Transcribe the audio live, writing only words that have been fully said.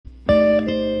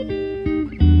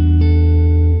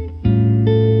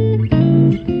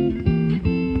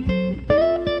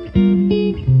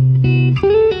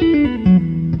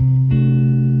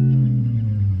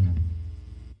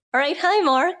Hi,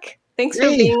 Mark. Thanks for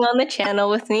Hey, being on the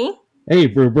channel with me. hey,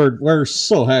 Brewbird. We're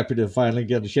so happy to finally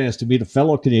get a chance to meet a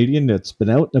fellow Canadian that's been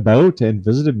out and about and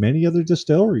visited many other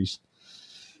distilleries.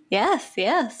 Yes,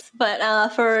 yes.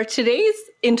 But for today's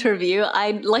interview,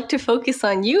 I'd like to focus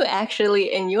on you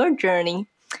actually and your journey.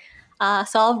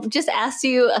 So I'll just ask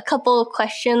you a couple of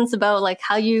questions about like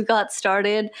how you got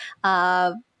started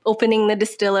uh, opening the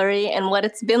distillery and what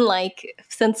it's been like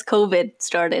since COVID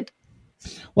started.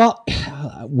 Well,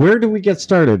 where do we get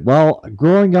started? Well,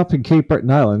 growing up in Cape Breton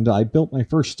Island, I built my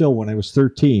first still when I was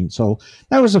 13. So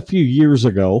that was a few years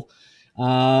ago.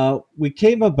 We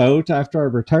came about after I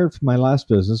retired from my last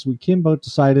business. We came about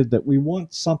decided that we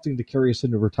want something to carry us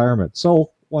into retirement.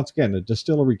 So once again, a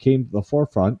distillery came to the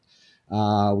forefront.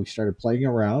 We started playing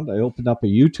around. I opened up a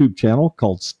YouTube channel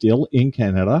called Still in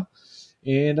Canada,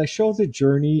 and I show the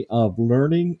journey of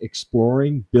learning,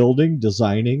 exploring, building,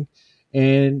 designing,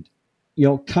 and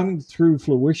coming through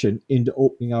fruition into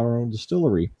opening our own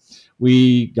distillery.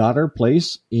 We got our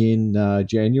place in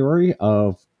January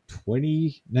of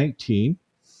 2019,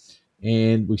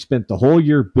 and we spent the whole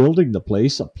year building the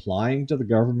place, applying to the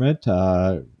government,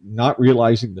 not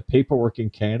realizing the paperwork in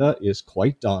Canada is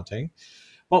quite daunting.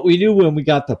 But we knew when we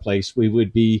got the place, we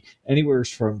would be anywhere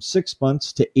from 6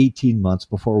 months to 18 months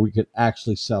before we could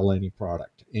actually sell any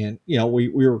product. And, we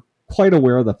were quite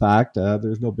aware of the fact.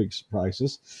 There's no big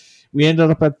surprises. We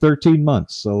ended up at 13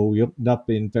 months. So we opened up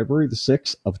in February the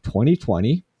 6th of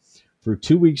 2020. For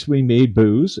 2 weeks, we made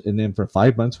booze. And then for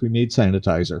 5 months, we made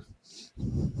sanitizer.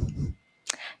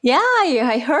 Yeah,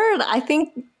 I heard. I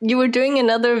think you were doing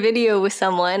another video with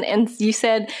someone, and you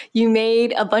said you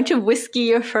made a bunch of whiskey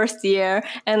your first year,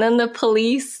 and then the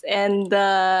police and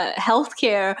the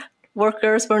healthcare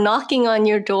workers were knocking on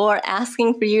your door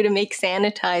asking for you to make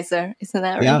sanitizer. Isn't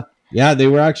that Yeah. right? Yeah, they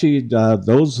were actually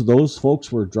those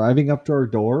folks were driving up to our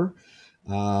door,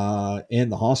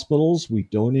 and the hospitals. We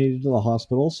donated to the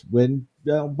hospitals when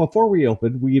before we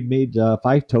opened. We made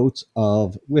 5 totes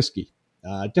of whiskey,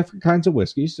 different kinds of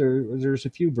whiskeys. There's a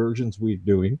few versions we're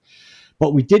doing,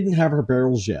 but we didn't have our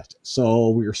barrels yet, so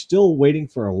we were still waiting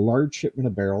for a large shipment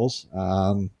of barrels.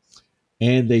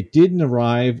 And they didn't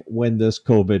arrive when this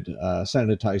COVID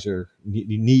sanitizer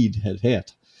need had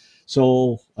hit.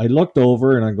 So I looked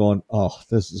over and I'm going, oh,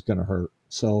 this is going to hurt.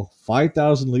 So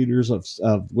 5,000 liters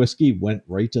of whiskey went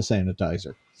right to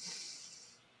sanitizer.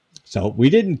 So we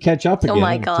didn't catch up Oh again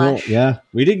my until, gosh. yeah,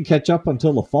 we didn't catch up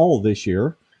until the fall of this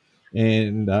year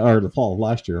and, or the fall of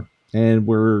last year. And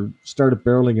we're started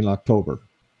barreling in October.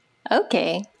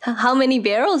 Okay. How many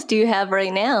barrels do you have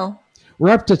right now? We're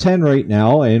up to 10 right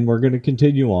now, and we're going to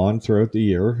continue on throughout the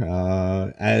year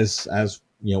as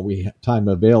we time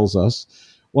avails us.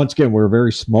 Once again, we're a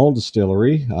very small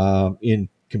distillery in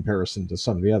comparison to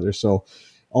some of the others. So,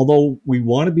 although we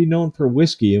want to be known for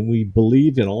whiskey, and we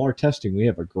believe in all our testing, we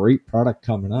have a great product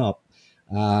coming up.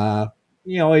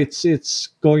 It's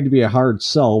going to be a hard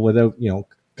sell without a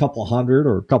couple hundred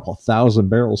or a couple thousand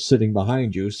barrels sitting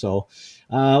behind you. So,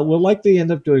 we'll likely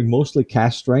end up doing mostly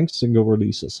cast strength single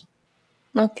releases.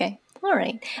 Okay. All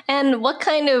right. And what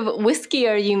kind of whiskey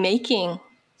are you making?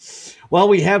 Well,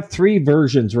 we have 3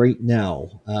 versions right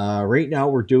now. Right now,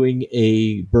 we're doing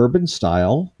a bourbon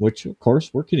style, which, of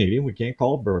course, we're Canadian. We can't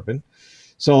call it bourbon.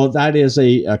 So that is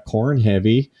a corn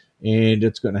heavy, and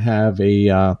it's going to have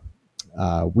a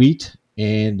wheat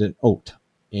and an oat.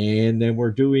 And then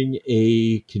we're doing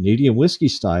a Canadian whiskey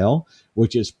style,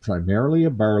 which is primarily a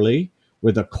barley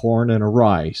with a corn and a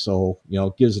rye. So,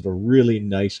 it gives it a really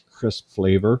nice, crisp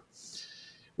flavor.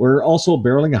 We're also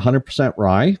barreling 100%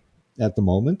 rye at the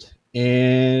moment.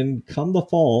 And come the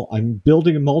fall, I'm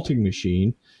building a malting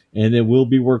machine, and then we'll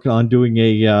be working on doing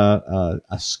a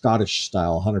Scottish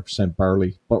style 100%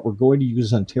 barley. But we're going to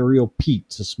use Ontario peat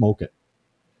to smoke it.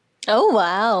 Oh,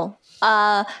 wow.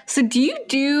 So do you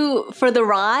do for the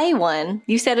rye one?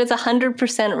 You said it's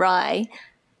 100% rye.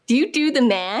 Do you do the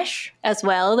mash as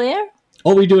well there?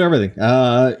 Oh, we do everything.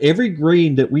 Every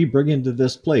grain that we bring into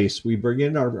this place, we bring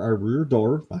in our rear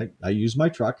door. I use my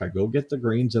truck. I go get the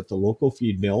grains at the local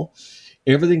feed mill.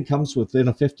 Everything comes within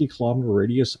a 50-kilometer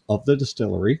radius of the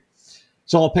distillery.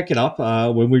 So I'll pick it up.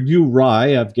 When we do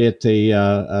rye, I've got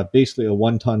basically a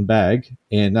 1-ton bag,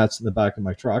 and that's in the back of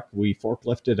my truck. We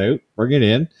forklift it out, bring it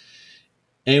in,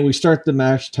 and we start the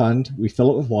mash tun. We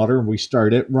fill it with water, and we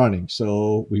start it running.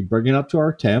 So we bring it up to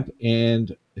our temp,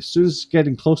 and as soon as it's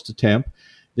getting close to temp,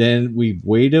 then we've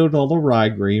weighed out all the rye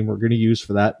grain we're going to use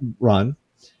for that run,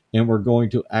 and we're going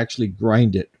to actually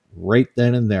grind it right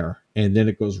then and there. And then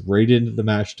it goes right into the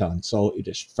mash tun. So it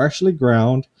is freshly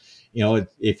ground.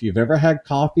 If you've ever had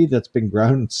coffee that's been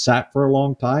ground and sat for a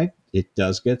long time, it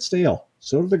does get stale.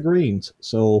 So do the grains.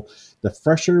 So the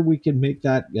fresher we can make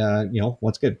that,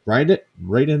 once again, grind it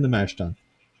right in the mash tun.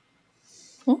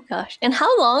 Oh gosh. And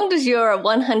how long does your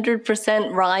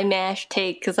 100% rye mash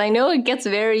take? Because I know it gets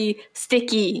very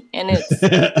sticky and it's,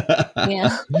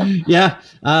 yeah. Yeah.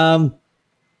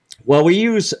 Well, we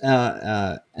use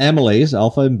amylase,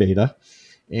 alpha and beta,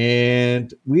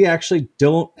 and we actually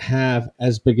don't have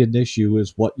as big an issue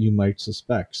as what you might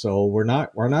suspect. So we're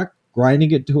not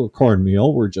grinding it to a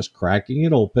cornmeal. We're just cracking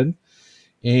it open,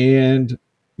 and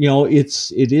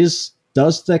it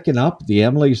does thicken up. The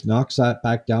amylase knocks that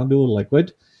back down to a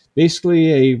liquid.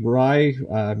 Basically, a rye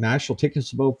mash will take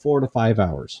us about 4 to 5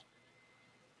 hours.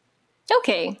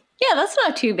 Okay. Yeah, that's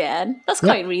not too bad. That's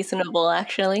quite reasonable,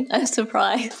 actually. I'm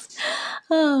surprised.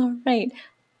 Oh, right.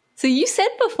 So you said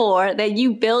before that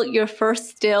you built your first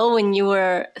still when you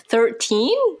were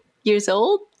 13 years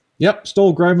old? Yep,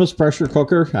 stole grandma's pressure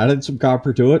cooker, added some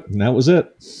copper to it, and that was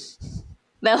it.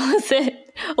 That was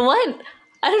it. What?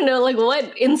 I don't know, like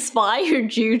what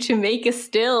inspired you to make a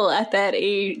still at that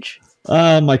age?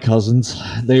 My cousins,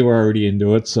 they were already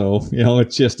into it, so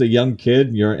it's just a young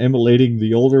kid. You're emulating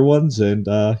the older ones, and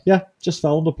just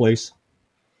fell into place.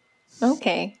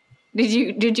 Okay.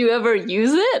 Did you ever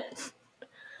use it?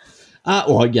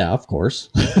 Well, yeah, of course.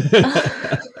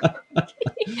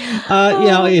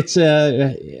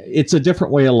 It's a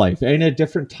different way of life and a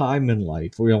different time in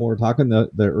life. We're talking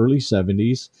the early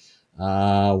 70s.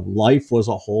 Life was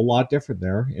a whole lot different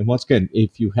there. And once again,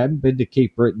 if you hadn't been to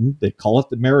Cape Breton, they call it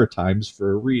the Maritimes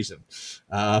for a reason.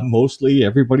 Mostly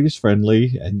everybody's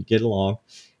friendly and you get along.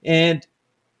 And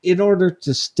in order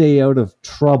to stay out of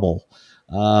trouble,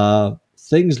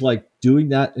 things like doing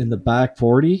that in the back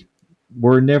 40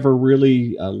 were never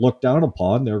really looked down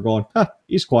upon. They were going,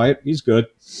 he's quiet, he's good.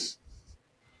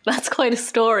 That's quite a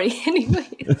story.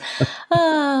 Anyways.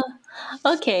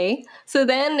 Okay. So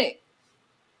then,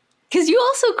 because you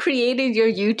also created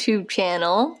your YouTube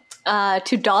channel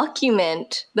to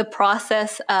document the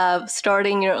process of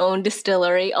starting your own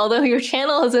distillery, although your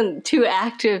channel isn't too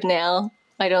active now,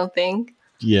 I don't think.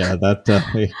 Yeah,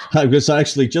 I was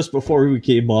actually, just before we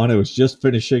came on, I was just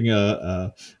finishing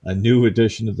a new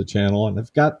edition of the channel, and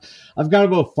I've got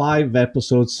about 5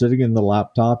 episodes sitting in the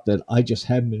laptop that I just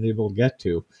haven't been able to get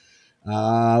to.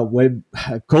 When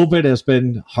COVID has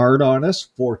been hard on us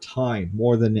for time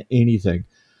more than anything.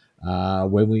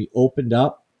 When we opened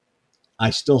up, I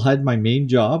still had my main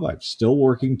job. I'm still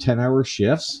working 10-hour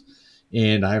shifts,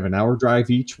 and I have an hour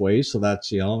drive each way, so that's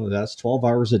 12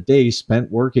 hours a day spent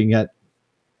working at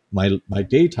my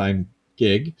daytime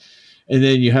gig. And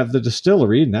then you have the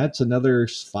distillery, and that's another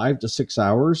 5 to 6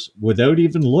 hours without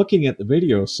even looking at the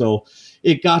video. So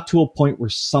it got to a point where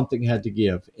something had to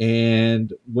give.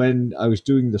 And when I was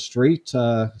doing the straight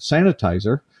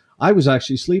sanitizer, I was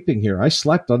actually sleeping here. I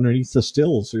slept underneath the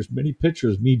stills. There's many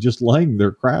pictures of me just lying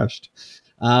there crashed.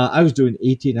 I was doing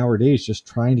 18-hour days just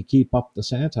trying to keep up the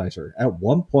sanitizer. At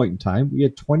one point in time, we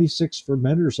had 26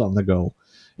 fermenters on the go.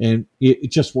 And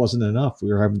it just wasn't enough.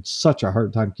 We were having such a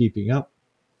hard time keeping up.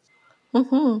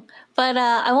 Mm-hmm. But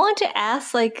I want to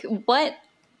ask, why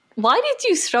did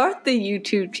you start the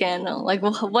YouTube channel? Like,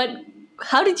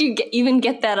 how did you even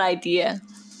get that idea?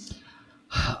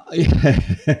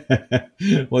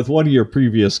 With one of your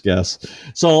previous guests.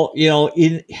 So,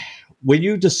 when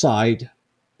you decide,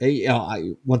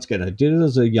 once again, I did it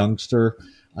as a youngster.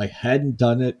 I hadn't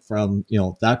done it from,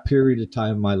 that period of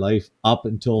time in my life up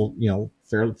until,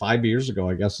 fairly 5 years ago,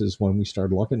 I guess, is when we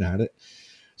started looking at it.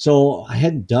 So I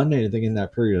hadn't done anything in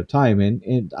that period of time.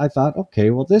 And I thought,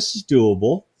 okay, well, this is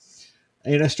doable.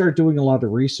 And I started doing a lot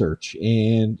of research,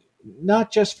 and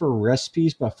not just for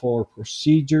recipes, but for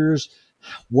procedures.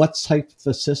 What type of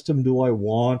a system do I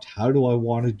want? How do I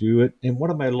want to do it? And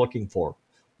what am I looking for?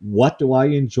 What do I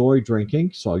enjoy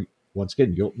drinking? So once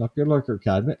again, you open up your liquor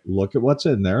cabinet, look at what's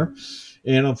in there.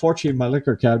 And unfortunately, my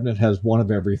liquor cabinet has one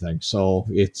of everything. So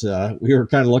it's we were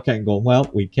kind of looking and going, well,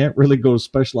 we can't really go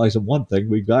specialize in one thing.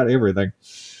 We've got everything.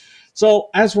 So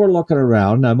as we're looking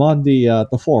around, I'm on the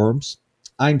forums.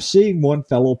 I'm seeing one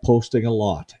fellow posting a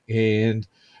lot, and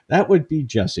that would be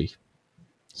Jesse.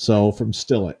 So from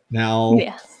Still It. Now,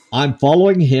 I'm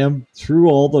following him through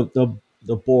all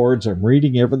the boards. I'm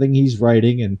reading everything he's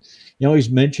writing, and he's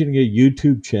mentioning a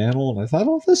YouTube channel, and I thought,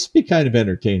 oh, this would be kind of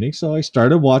entertaining. So I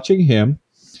started watching him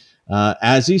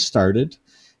as he started,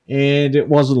 and it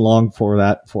wasn't long before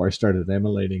I started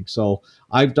emulating. So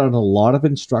I've done a lot of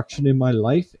instruction in my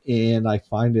life, and I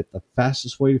find it the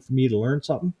fastest way for me to learn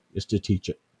something is to teach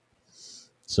it.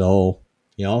 So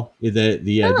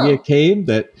the idea came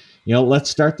that let's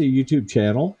start the YouTube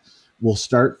channel. We'll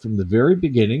start from the very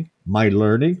beginning, my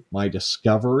learning, my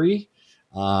discovery,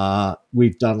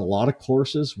 We've done a lot of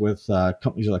courses with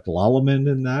companies like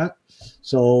Lallemand and that.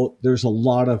 So there's a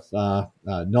lot of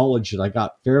knowledge that I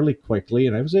got fairly quickly,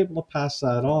 and I was able to pass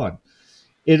that on.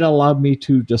 It allowed me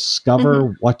to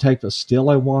discover what type of still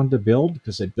I wanted to build,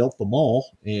 because I built them all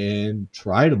and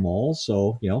tried them all.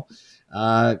 So,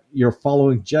 you're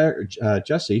following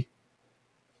Jesse,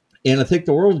 and I think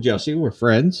the world of Jesse. We're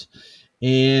friends.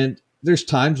 And there's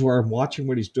times where I'm watching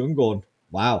what he's doing going,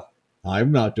 wow,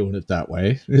 I'm not doing it that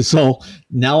way. So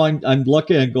now I'm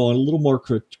looking and going a little more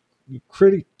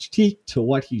critique to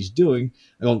what he's doing.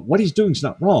 I go, what he's doing is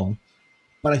not wrong,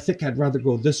 but I think I'd rather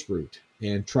go this route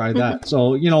and try that.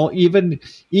 So, even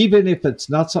if it's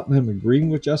not something I'm agreeing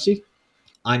with Jesse,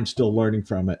 I'm still learning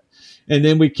from it. And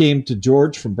then we came to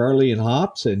George from Barley and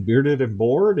Hops and Bearded and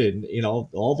Board and,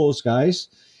 all those guys.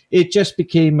 It just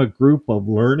became a group of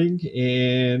learning.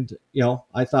 And,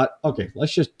 I thought, okay,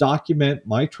 let's just document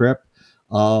my trip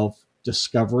of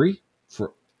discovery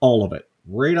for all of it,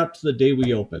 right up to the day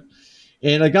we opened.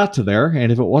 And I got to there,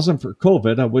 and if it wasn't for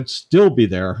COVID, I would still be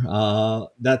there.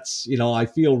 That's, I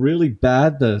feel really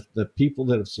bad, the people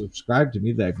that have subscribed to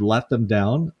me, that I've let them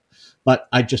down, but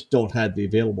I just don't have the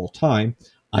available time.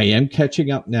 I am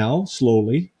catching up now,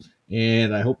 slowly,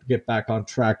 and I hope to get back on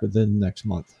track within the next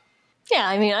month. Yeah,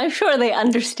 I mean, I'm sure they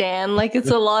understand. Like, it's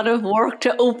a lot of work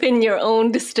to open your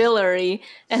own distillery.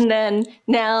 And then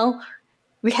now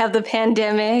we have the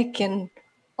pandemic and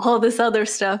all this other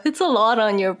stuff. It's a lot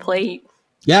on your plate.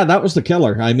 Yeah, that was the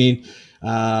killer. I mean,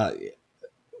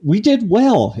 we did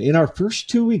well in our first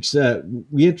 2 weeks.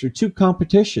 We entered 2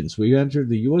 competitions. We entered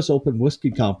the U.S. Open Whiskey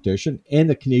Competition and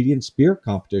the Canadian Spirit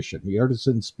Competition, the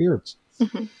Artisan Spirits.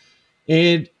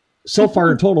 And so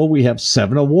far in total, we have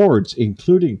 7 awards,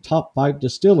 including top 5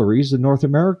 distilleries in North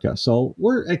America. So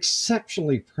we're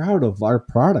exceptionally proud of our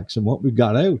products and what we've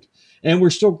got out. And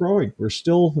we're still growing. We're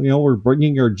still, we're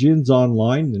bringing our gins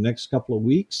online in the next couple of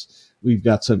weeks. We've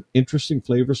got some interesting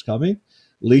flavors coming.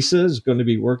 Lisa is going to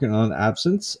be working on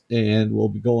absinthe, and we'll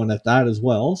be going at that as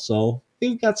well. So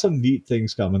we've got some neat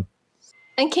things coming.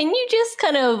 And can you just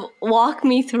kind of walk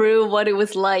me through what it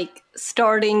was like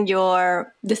starting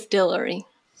your distillery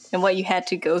and what you had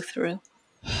to go through?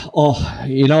 Oh,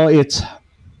 it's,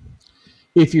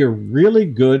 if you're really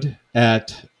good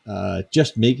at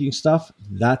just making stuff,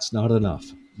 that's not enough.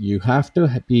 You have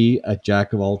to be a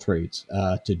jack of all trades.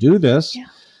 To do this,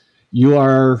 you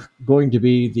are going to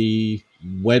be the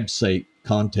website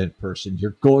content person.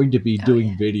 You're going to be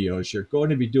doing videos. You're going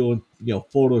to be doing,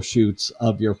 photo shoots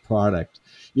of your product.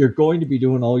 You're going to be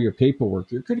doing all your paperwork.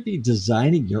 You're going to be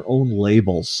designing your own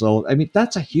labels. So, I mean,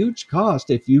 that's a huge cost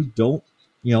if you don't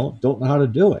know how to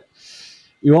do it.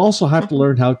 You also have to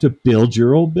learn how to build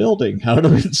your own building, how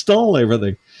to install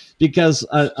everything, because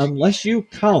unless you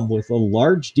come with a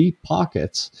large, deep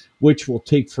pockets, which will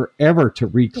take forever to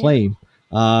reclaim,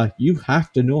 you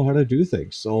have to know how to do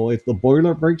things. So if the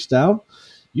boiler breaks down,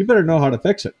 you better know how to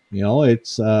fix it.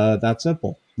 It's that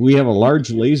simple. We have a large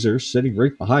laser sitting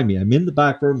right behind me. I'm in the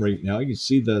back room right now. You can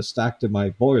see the stack to my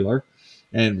boiler,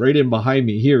 and right in behind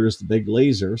me here is the big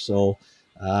laser. So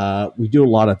we do a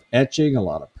lot of etching, a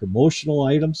lot of promotional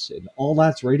items, and all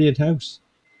that's right in-house.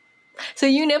 So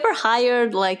you never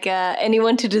hired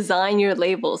anyone to design your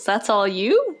labels? That's all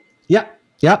you? Yeah.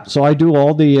 So I do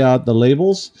all the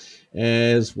labels,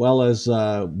 as well as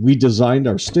we designed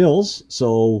our stills.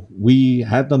 So we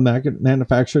had them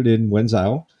manufactured in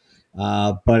Wenzhou,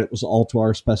 but it was all to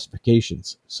our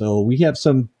specifications. So we have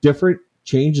some different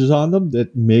changes on them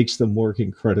that makes them work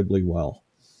incredibly well.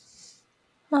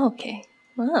 Okay.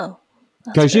 Wow.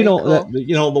 Because cool.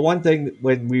 The one thing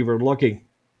when we were looking,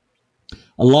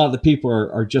 a lot of the people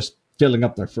are just filling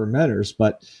up their fermenters,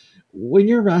 but when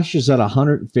your mash is at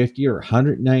 150 or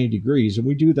 190 degrees, and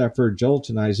we do that for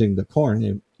gelatinizing the corn,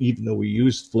 and even though we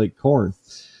use flake corn,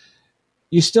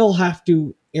 you still have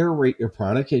to aerate your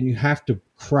product, and you have to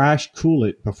crash cool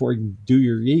it before you do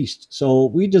your yeast. So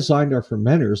we designed our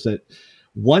fermenters that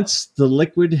once the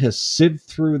liquid has sieved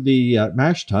through the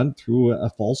mash tun through a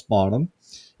false bottom,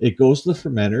 it goes to the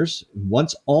fermenters.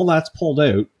 Once all that's pulled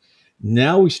out,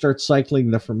 now we start cycling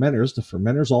the fermenters. The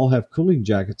fermenters all have cooling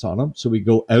jackets on them. So we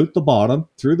go out the bottom,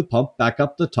 through the pump, back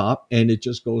up the top, and it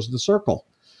just goes in the circle.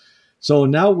 So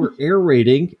now we're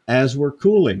aerating as we're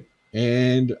cooling.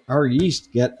 And our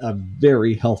yeast get a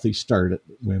very healthy start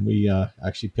when we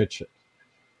actually pitch it.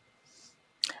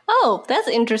 Oh, that's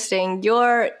interesting.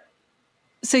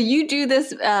 So you do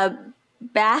this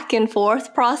back and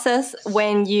forth process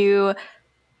when you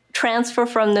transfer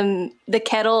from the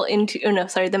kettle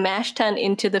the mash tun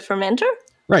into the fermenter?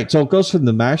 Right. So it goes from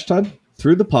the mash tun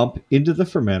through the pump into the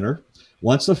fermenter.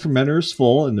 Once the fermenter is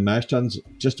full and the mash tun's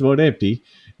just about empty,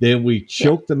 then we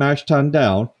choke the mash tun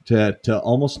down to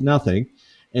almost nothing.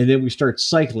 And then we start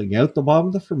cycling out the bottom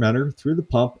of the fermenter, through the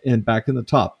pump, and back in the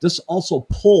top. This also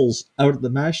pulls out of the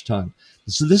mash tun.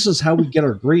 So this is how we get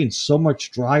our grains so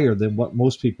much drier than what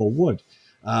most people would,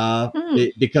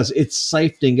 because it's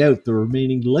siphoning out the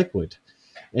remaining liquid.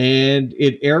 And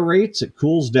it aerates, it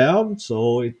cools down,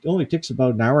 so it only takes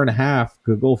about an hour and a half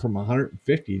to go from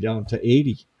 150 down to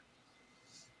 80.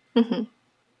 Mm-hmm.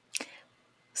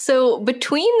 So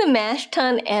between the mash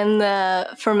tun and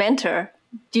the fermenter,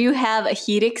 do you have a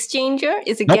heat exchanger?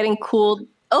 Is it getting cooled?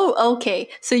 Oh, okay.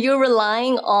 So you're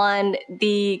relying on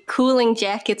the cooling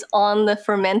jackets on the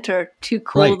fermenter to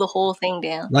cool the whole thing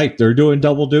down. Right. They're doing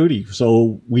double duty.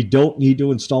 So we don't need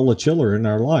to install a chiller in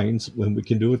our lines when we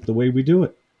can do it the way we do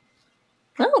it.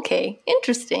 Okay.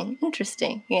 Interesting.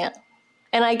 Yeah.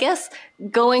 And I guess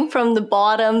going from the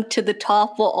bottom to the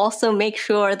top will also make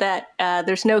sure that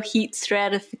there's no heat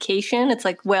stratification. It's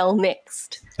like well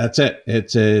mixed. That's it.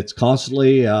 It's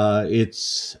constantly,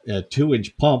 it's a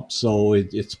 2-inch pump, so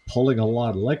it's pulling a lot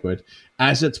of liquid.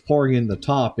 As it's pouring in the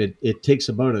top, it takes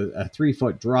about a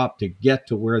 3-foot drop to get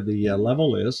to where the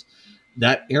level is.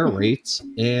 That aerates,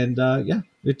 and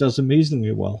it does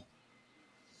amazingly well.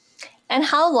 And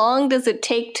how long does it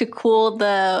take to cool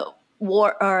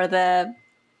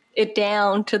it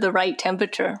down to the right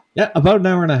temperature? Yeah, about an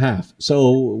hour and a half.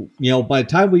 So, by the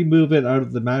time we move it out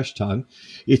of the mash tun,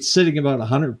 it's sitting about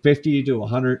 150 to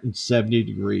 170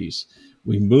 degrees.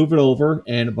 We move it over,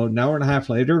 and about an hour and a half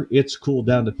later, it's cooled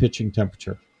down to pitching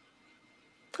temperature.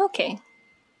 Okay,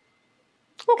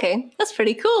 that's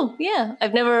pretty cool. Yeah,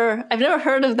 I've never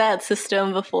heard of that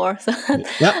system before, so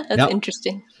that's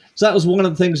interesting. So that was one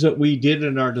of the things that we did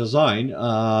in our design.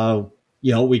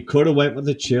 We could have went with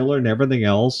the chiller and everything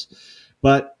else,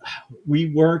 but we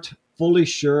weren't fully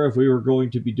sure if we were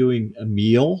going to be doing a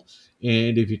meal.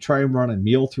 And if you try and run a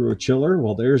meal through a chiller,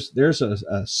 well, there's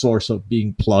a source of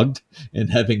being plugged and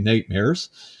having nightmares.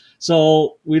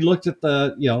 So we looked at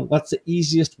what's the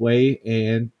easiest way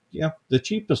and the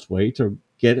cheapest way to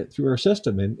get it through our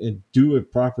system and do a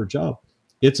proper job.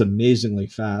 It's amazingly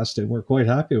fast, and we're quite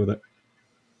happy with it.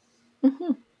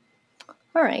 Mm-hmm.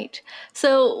 All right.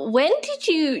 So when did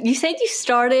you said you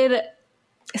started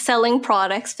selling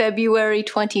products February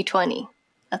 2020.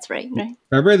 That's right?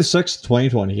 February the 6th,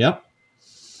 2020. Yep.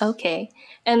 Okay.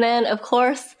 And then, of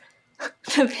course,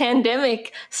 the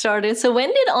pandemic started. So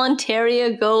when did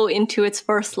Ontario go into its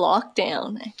first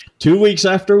lockdown? 2 weeks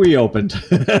after we opened.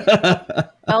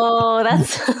 Oh,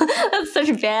 that's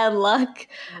such bad luck.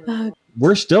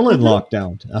 We're still in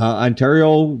lockdown.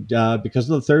 Ontario, because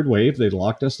of the third wave, they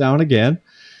locked us down again.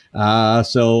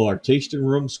 So our tasting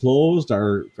room's closed,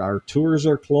 our tours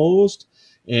are closed.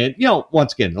 And,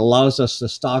 once again, it allows us to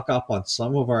stock up on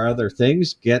some of our other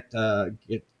things, get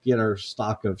our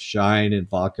stock of Shine and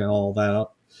vodka and all that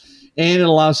up. And it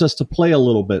allows us to play a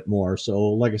little bit more. So,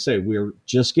 like I say, we're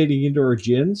just getting into our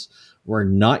gins. We're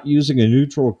not using a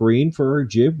neutral green for our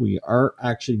gin. We are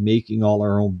actually making all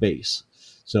our own base.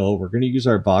 So we're going to use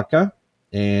our vodka.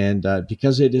 And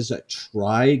because it is a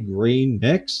tri-grain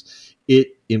mix,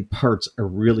 it imparts a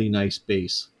really nice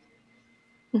base.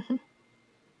 Mm-hmm.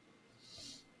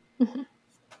 Mm-hmm.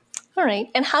 All right.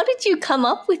 And how did you come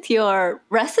up with your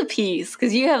recipes?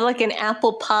 Because you have like an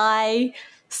apple pie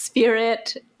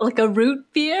spirit, like a root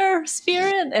beer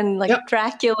spirit, and like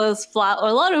Dracula's flower,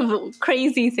 a lot of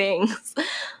crazy things.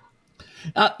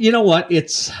 You know what?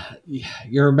 It's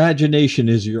your imagination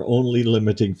is your only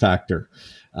limiting factor.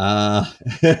 And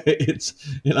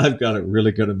I've got a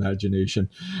really good imagination.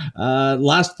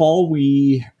 Last fall,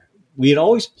 we had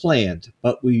always planned,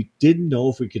 but we didn't know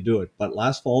if we could do it. But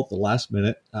last fall, at the last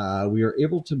minute, we were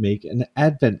able to make an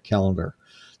advent calendar.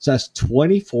 So that's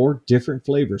 24 different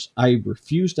flavors. I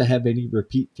refuse to have any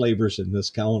repeat flavors in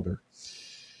this calendar.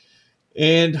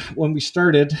 And when we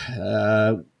started,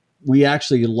 we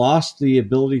actually lost the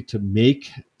ability to make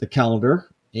the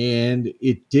calendar. And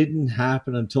it didn't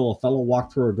happen until a fellow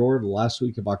walked through our door the last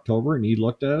week of October, and he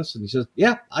looked at us and he says,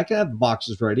 "Yeah, I can have the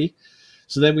boxes ready."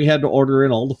 So then we had to order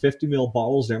in all the 50 ml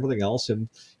bottles and everything else. And,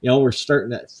 we're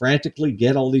starting to frantically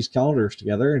get all these calendars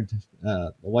together. And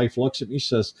the wife looks at me,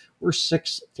 says, "We're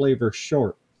 6 flavors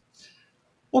short."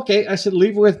 Okay, I said,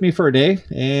 "Leave it with me for a day."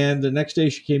 And the next day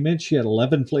she came in, she had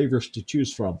 11 flavors to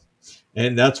choose from.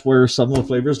 And that's where some of the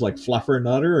flavors like Fluffer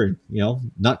Nutter and,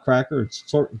 Nutcracker and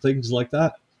certain things like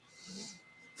that.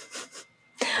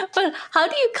 But how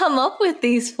do you come up with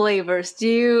these flavors? Do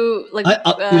you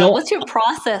what's your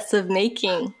process of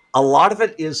making? A lot of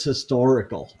it is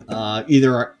historical,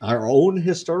 either our own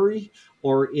history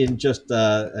or in just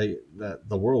the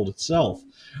world itself.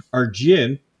 Our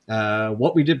gin,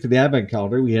 what we did for the advent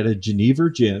calendar, we had a Geneva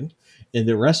gin, and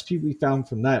the recipe we found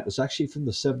from that was actually from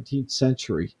the 17th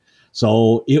century.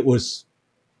 So it was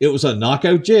a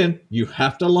knockout gin. You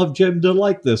have to love gin to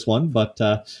like this one, but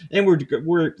and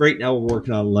we're right now we're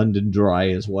working on London Dry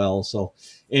as well. So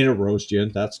and a rose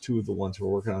gin. That's two of the ones we're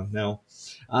working on now.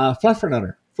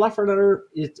 Fluffernutter. Fluffernutter.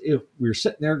 We were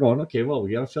sitting there going, okay, well,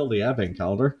 we got to fill the advent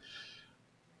calendar.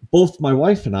 Both my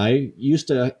wife and I used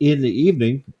to, in the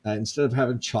evening, instead of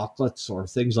having chocolates or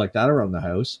things like that around the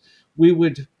house, we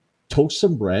would toast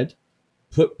some bread,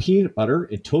 put peanut butter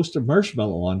and toasted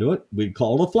marshmallow onto it. We'd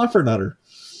call it a fluffernutter.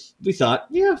 We thought,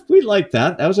 yeah, we like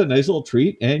that. That was a nice little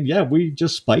treat. And yeah, we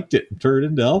just spiked it and turned it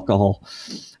into alcohol.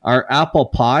 Our apple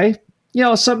pie,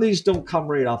 some of these don't come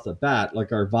right off the bat.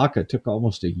 Like our vodka took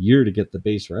almost a year to get the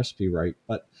base recipe right.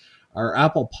 But our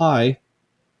apple pie,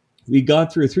 we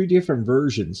got through 3 different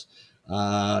versions.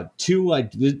 Two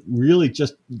really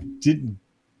just didn't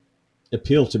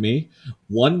appeal to me.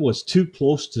 One was too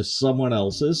close to someone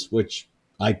else's, which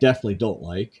I definitely don't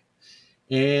like.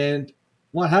 And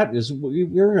what happened is we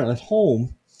were at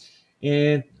home,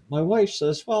 and my wife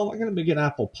says, well, I'm going to make an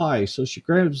apple pie. So she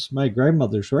grabs my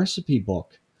grandmother's recipe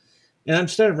book. And I'm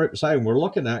standing right beside him. We're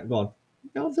looking at it going,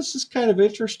 this is kind of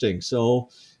interesting. So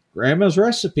grandma's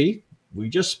recipe, we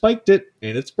just spiked it,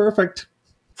 and it's perfect.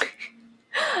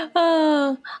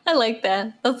 Oh, I like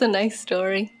that. That's a nice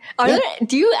story.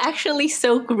 Do you actually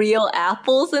soak real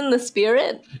apples in the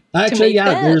spirit? Actually,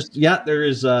 there's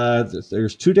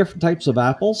 2 different types of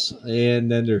apples,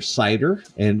 and then there's cider,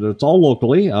 and it's all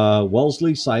locally.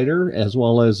 Wellesley cider as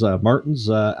well as Martin's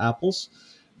apples.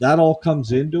 That all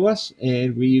comes into us,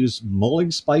 and we use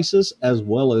mulling spices as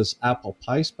well as apple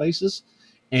pie spices,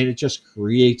 and it just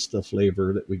creates the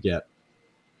flavor that we get.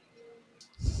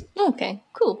 Okay,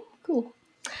 cool.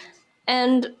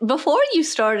 And before you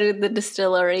started the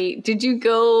distillery, did you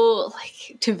go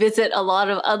to visit a lot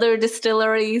of other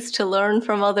distilleries to learn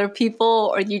from other people,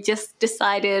 or you just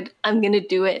decided, I'm going to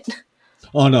do it?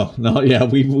 Oh, no. Yeah,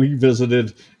 we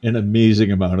visited an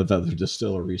amazing amount of other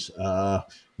distilleries.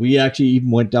 We actually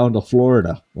even went down to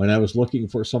Florida when I was looking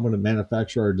for someone to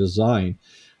manufacture our design.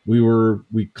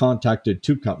 We contacted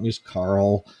 2 companies,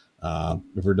 Carl,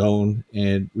 Verdone,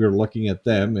 and we were looking at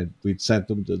them, and we'd sent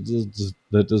them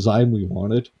the design we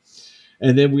wanted.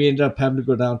 And then we ended up having to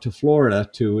go down to Florida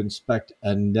to inspect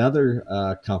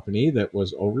another company that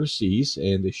was overseas,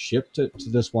 and they shipped it to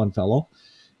this one fellow.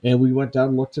 And we went down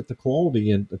and looked at the quality,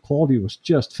 and the quality was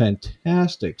just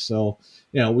fantastic. So,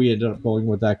 we ended up going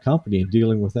with that company and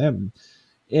dealing with them.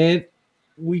 And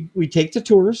we take the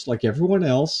tours like everyone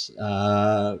else.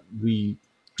 We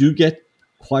do get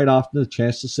quite often the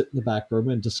chance to sit in the back room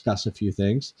and discuss a few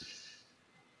things.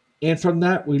 And from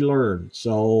that, we learn.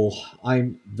 So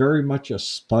I'm very much a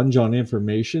sponge on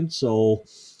information. So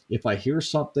if I hear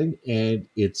something and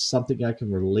it's something I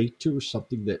can relate to or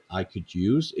something that I could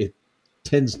use, it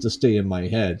tends to stay in my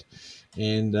head.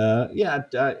 And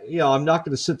I'm not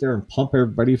going to sit there and pump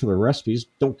everybody for the recipes.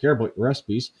 Don't care about your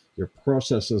recipes. Your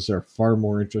processes are far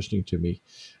more interesting to me.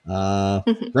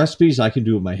 Recipes I can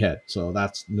do in my head, so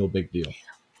that's no big deal.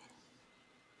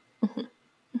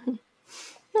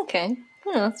 Okay,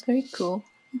 that's very cool.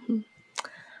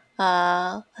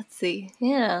 Let's see.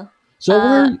 Yeah.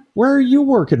 So where are you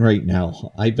working right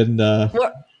now? I've been.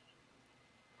 Where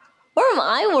am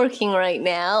I working right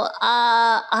now?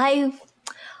 I'm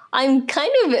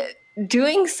kind of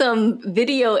doing some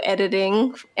video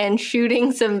editing and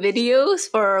shooting some videos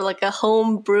for a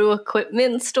home brew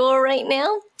equipment store right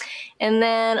now. And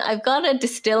then I've got a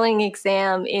distilling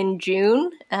exam in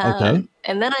June. Okay.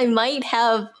 And then I might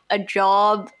have a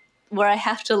job where I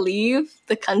have to leave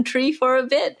the country for a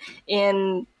bit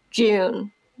in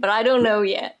June, but I don't know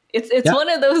yet. It's one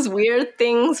of those weird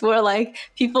things where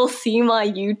people see my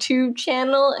YouTube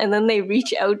channel and then they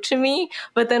reach out to me,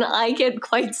 but then I get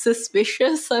quite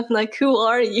suspicious. I'm like, who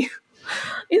are you?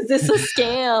 Is this a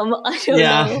scam? I don't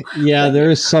know. Yeah,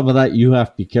 there is some of that you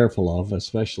have to be careful of,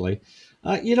 especially.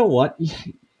 You know what?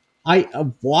 I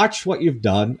watched what you've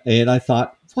done and I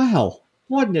thought, wow,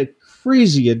 what a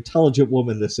crazy intelligent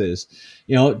woman this is.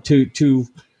 To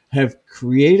have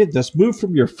created this, move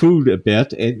from your food a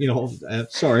bit, and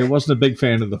sorry, I wasn't a big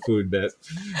fan of the food bit.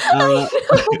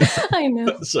 I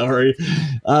know. Sorry,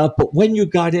 but when you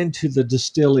got into the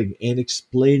distilling and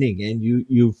explaining, and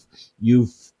you've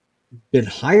been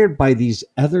hired by these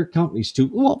other companies too,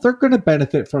 well, they're going to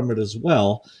benefit from it as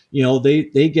well.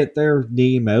 They get their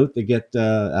name out, they get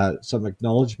some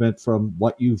acknowledgement from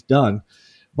what you've done,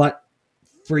 but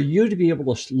for you to be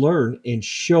able to learn and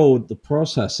show the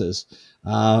processes,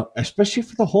 especially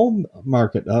for the home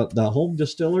market, the home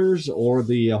distillers or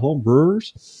the home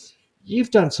brewers,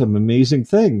 you've done some amazing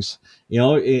things.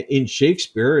 In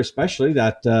Shakespeare, especially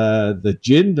that the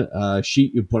gin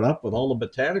sheet you put up with all the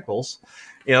botanicals,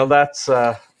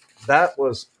 that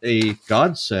was a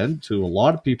godsend to a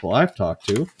lot of people I've talked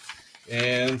to,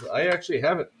 and I actually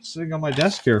have it sitting on my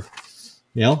desk here.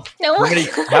 No.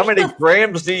 How many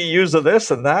grams do you use of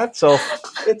this and that? So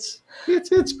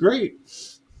it's great.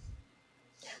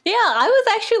 Yeah, I was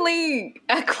actually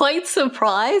quite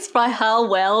surprised by how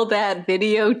well that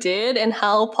video did and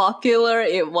how popular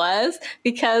it was,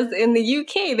 because in the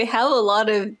UK they have a lot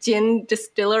of gin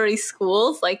distillery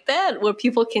schools like that where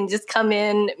people can just come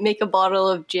in, make a bottle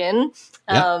of gin.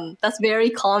 Yeah. That's very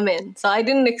common. So I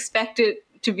didn't expect it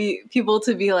to be people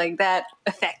to be like that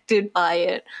affected by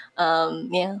it.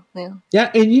 Yeah.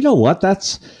 And you know what?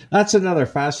 That's another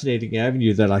fascinating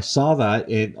avenue that I saw that.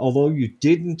 And although you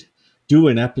didn't do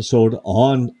an episode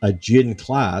on a gin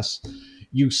class,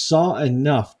 you saw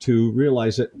enough to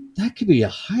realize that could be a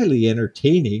highly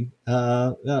entertaining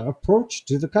approach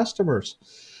to the customers.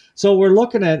 So we're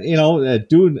looking at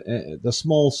doing the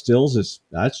small stills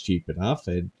that's cheap enough,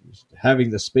 and having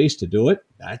the space to do it,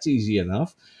 that's easy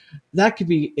enough. That could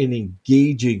be an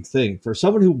engaging thing for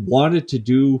someone who wanted to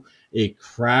do a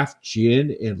craft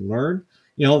gin and learn.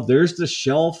 There's the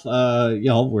shelf.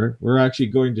 We're actually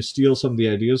going to steal some of the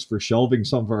ideas for shelving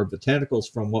some of our botanicals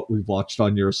from what we've watched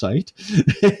on your site.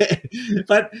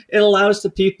 But it allows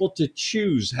the people to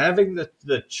choose, having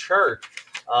the chart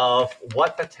of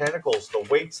what botanicals, the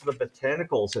weights of the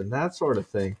botanicals, and that sort of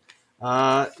thing.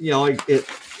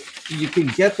 You can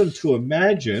get them to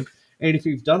imagine. And if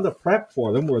you've done the prep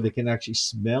for them where they can actually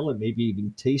smell and maybe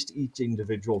even taste each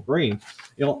individual grain,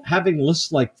 having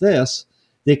lists like this,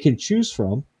 they can choose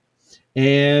from.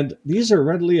 And these are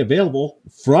readily available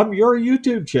from your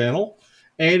YouTube channel.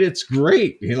 And it's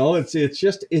great.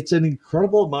 It's an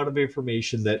incredible amount of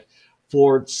information that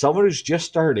for someone who's just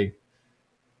starting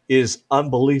is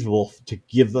unbelievable to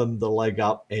give them the leg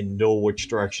up and know which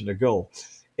direction to go.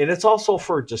 And it's also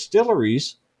for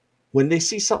distilleries when they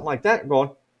see something like that and going,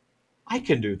 I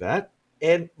can do that,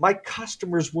 and my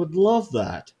customers would love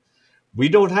that. We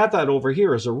don't have that over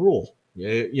here as a rule.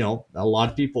 A lot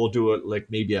of people do it like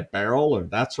maybe a barrel or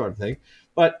that sort of thing,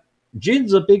 but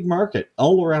gin's a big market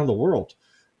all around the world.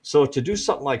 So to do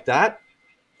something like that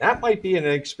might be an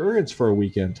experience for a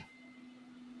weekend.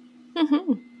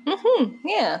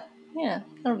 Yeah,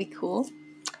 that'll be cool.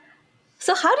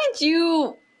 So how did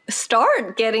you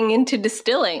start getting into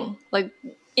distilling?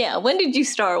 When did you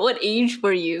start? What age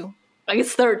were you? I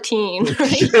guess 13,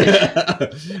 right?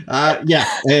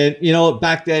 And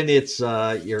back then it's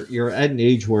you're at an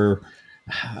age where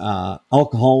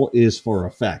alcohol is for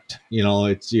effect.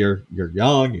 It's you're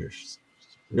young, you're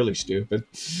really stupid.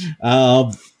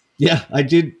 I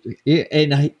did,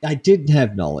 and I didn't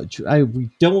have knowledge. We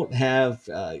don't have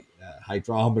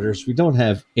hydrometers. We don't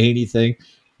have anything.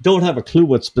 Don't have a clue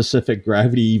what specific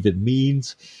gravity even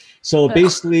means. So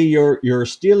basically, you're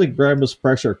stealing grandma's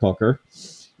pressure cooker.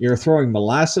 You're throwing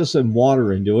molasses and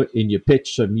water into it, and you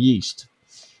pitch some yeast.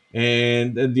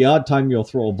 And then the odd time you'll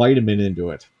throw a vitamin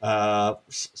into it. What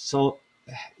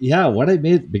I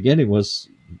made at the beginning was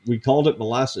we called it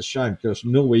molasses shine because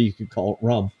no way you could call it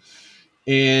rum.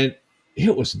 And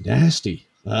it was nasty,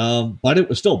 but it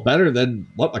was still better than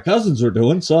what my cousins were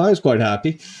doing, so I was quite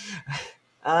happy.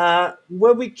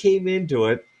 When we came into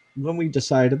it, when we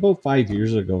decided about 5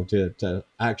 years ago to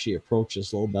actually approach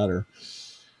this a little better,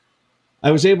 I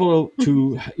was able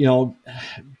to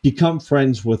become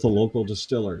friends with a local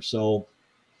distiller. So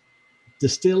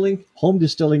home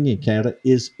distilling in Canada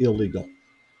is illegal.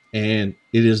 And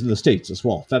it is in the States as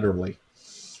well, federally.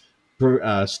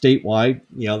 Statewide,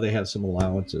 they have some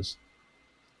allowances.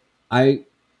 I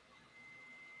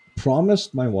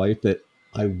promised my wife that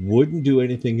I wouldn't do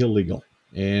anything illegal.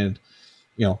 And,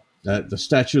 the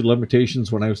statute of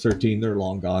limitations when I was 13, they're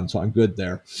long gone. So I'm good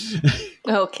there.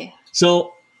 Okay.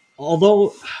 So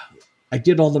although I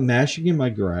did all the mashing in my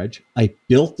garage, I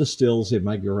built the stills in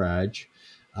my garage.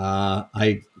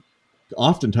 I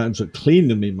oftentimes would clean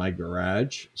them in my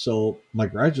garage. So my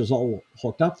garage was all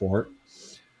hooked up for it.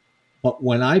 But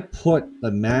when I put the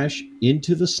mash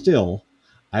into the still,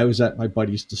 I was at my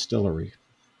buddy's distillery.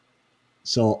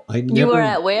 So You were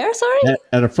at where, sorry?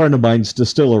 At a friend of mine's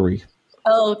distillery.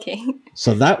 Oh, okay.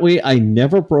 So that way I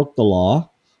never broke the law.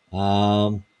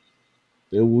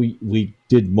 We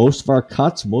did most of our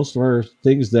cuts, most of our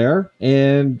things there,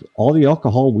 and all the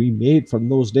alcohol we made from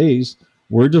those days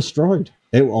were destroyed.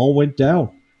 It all went down.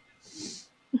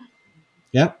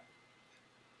 Yep.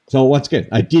 So once again,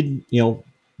 I didn't,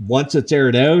 once it's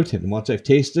aired out and once I've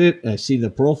tasted it and I see the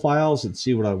profiles and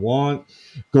see what I want,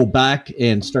 go back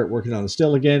and start working on the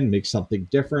still again, make something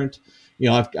different.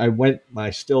 My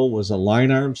still was a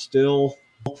line arm still.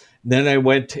 Then I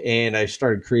went and I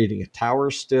started creating a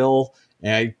tower still,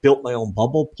 and I built my own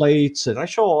bubble plates, and I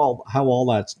show how all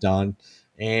that's done.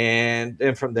 And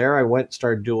then from there, I went and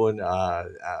started doing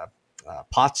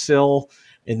pot still,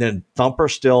 and then thumper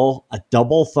still, a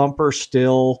double thumper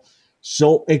still.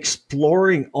 So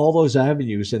exploring all those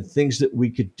avenues and things that we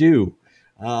could do.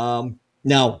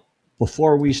 Now,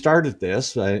 before we started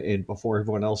this, and before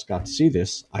everyone else got to see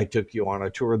this, I took you on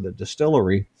a tour of the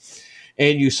distillery,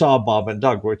 and you saw Bob and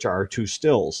Doug, which are our two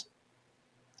stills.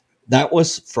 That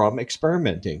was from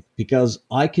experimenting because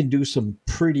I can do some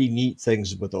pretty neat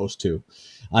things with those two.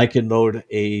 I can load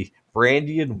a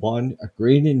brandy in one, a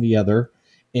grain in the other,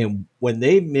 and when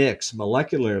they mix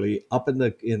molecularly up in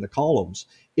the columns,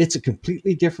 it's a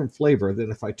completely different flavor than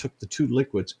if I took the two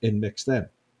liquids and mixed them.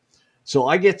 So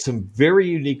I get some very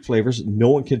unique flavors no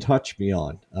one can touch me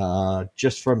on,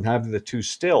 just from having the two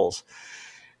stills.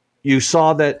 You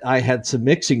saw that I had some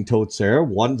mixing totes there.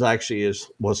 One actually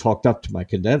was hooked up to my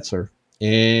condenser,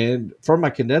 and from my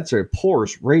condenser, it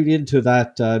pours right into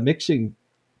that mixing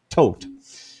tote.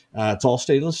 It's all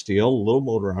stainless steel, a little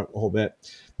motor on it, a whole bit.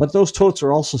 But those totes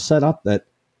are also set up that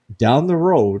down the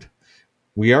road,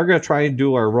 we are going to try and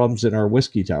do our rums in our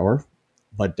whiskey tower.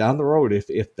 But down the road,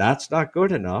 if that's not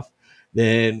good enough,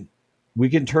 then we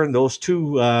can turn those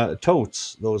two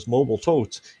totes, those mobile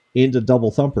totes, into double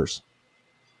thumpers.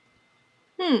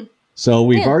 So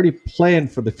we've already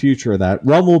planned for the future of that.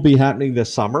 Rum will be happening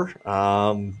this summer,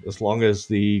 as long as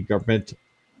the government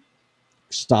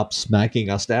stops smacking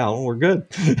us down. We're good.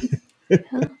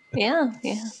 Yeah.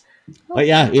 But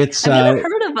yeah, it's. I've never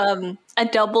heard of a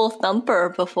double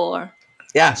thumper before.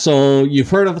 Yeah, so you've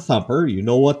heard of a thumper. You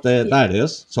know what that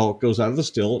is. So it goes out of the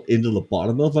still into the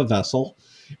bottom of a vessel,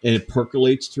 and it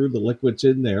percolates through the liquids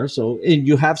in there. So, and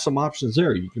you have some options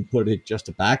there. You can put it just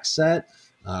a back set.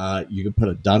 You can put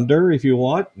a dunder if you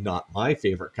want. Not my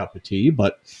favorite cup of tea,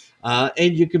 but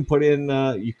and you can put in.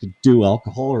 You could do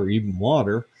alcohol or even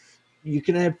water. You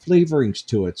can add flavorings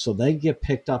to it, so they get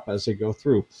picked up as they go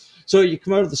through. So you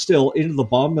come out of the still into the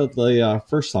bottom of the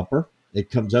first thumper. It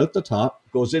comes out the top,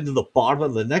 goes into the bottom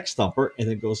of the next thumper, and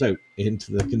then goes out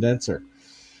into the condenser.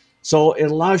 So it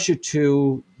allows you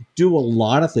to do a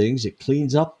lot of things. It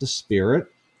cleans up the spirit.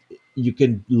 You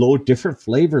can load different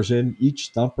flavors in each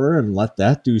thumper and let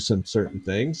that do some certain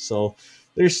things. So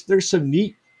there's some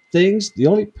neat things. The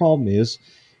only problem is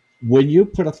when you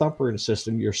put a thumper in a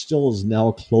system, your still is now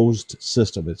a closed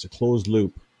system. It's a closed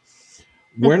loop.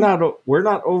 We're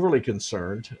not overly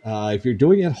concerned. If you're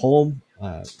doing it at home,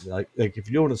 like if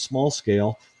you're doing a small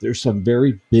scale, there's some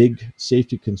very big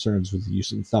safety concerns with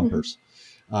using thumpers,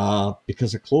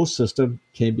 because a closed system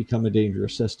can become a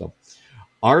dangerous system.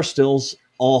 Our stills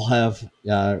all have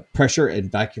pressure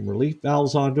and vacuum relief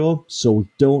valves onto them, so we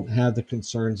don't have the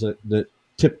concerns that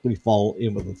typically fall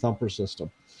in with a thumper system.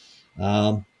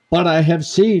 But I have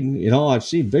seen, I've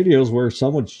seen videos where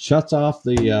someone shuts off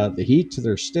the heat to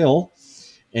their still,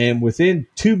 and within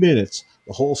 2 minutes,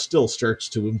 the whole still starts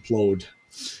to implode.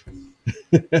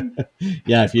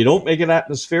 Yeah, if you don't make it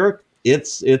atmospheric,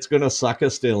 it's going to suck a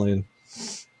still in.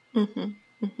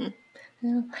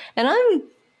 Yeah. And I'm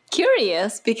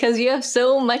curious because you have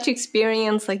so much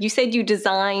experience. Like you said, you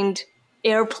designed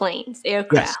airplanes,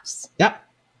 aircrafts. Yes. Yeah.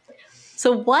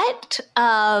 So what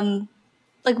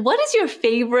is your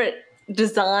favorite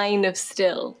design of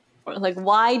still? Or like,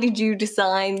 why did you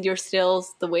design your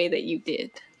stills the way that you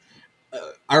did?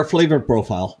 Our flavor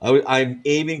profile. I'm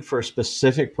aiming for a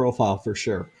specific profile for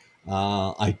sure.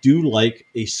 I do like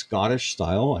a Scottish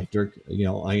style.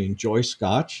 I enjoy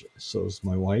Scotch. So is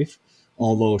my wife,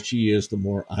 although she is the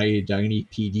more iodine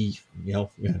PD,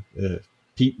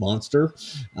 peat monster.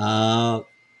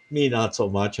 Me, not so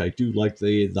much. I do like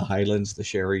the Highlands, the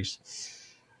sherries.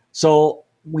 So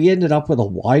we ended up with a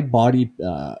wide body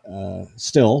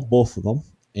still, both of them.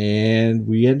 And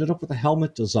we ended up with a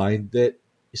helmet design that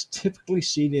is typically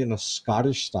seen in a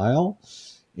Scottish style,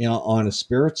 on a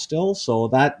spirit still. So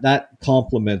that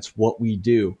complements what we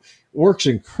do. It works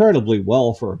incredibly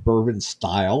well for a bourbon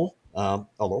style.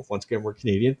 Although, once again, we're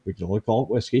Canadian. We can only call it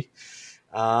whiskey.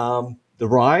 The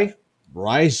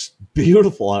rye's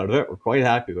beautiful out of it. We're quite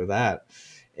happy with that.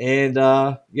 And,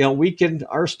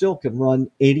 our still can run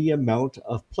any amount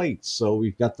of plates. So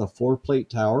we've got the 4-plate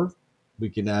tower. We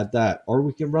can add that. Or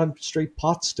we can run straight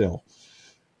pot still.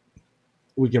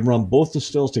 We can run both the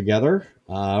stills together,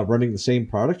 running the same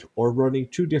product, or running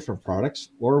two different products,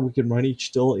 or we can run each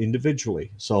still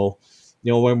individually. So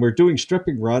when we're doing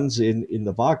stripping runs in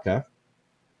the vodka,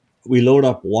 we load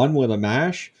up one with a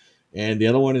mash, and the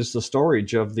other one is the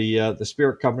storage of the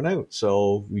spirit coming out.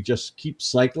 So we just keep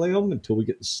cycling them until we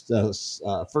get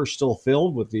the first still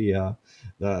filled with the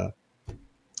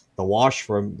wash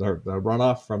from the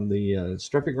runoff from the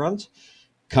stripping runs.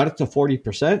 Cut it to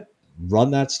 40%.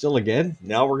 Run that still again.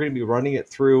 Now we're going to be running it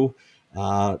through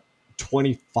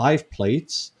 25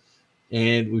 plates,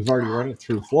 and we've already run it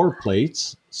through 4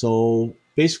 plates. So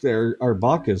basically, our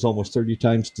vodka is almost 30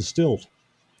 times distilled,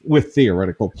 with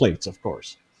theoretical plates, of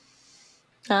course.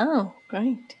 Oh,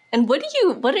 great. And what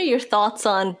are your thoughts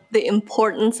on the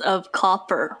importance of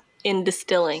copper in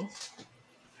distilling?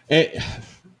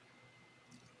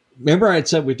 Remember I had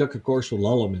said we took a course with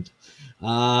Lallemand.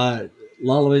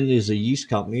 Lallemand is a yeast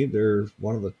company. They're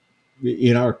one of the,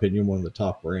 in our opinion, one of the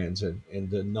top brands, and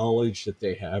the knowledge that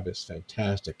they have is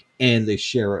fantastic, and they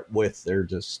share it with their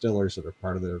distillers that are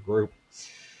part of their group.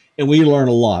 And we learn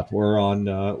a lot. We're on,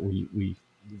 we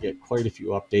get quite a few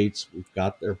updates. We've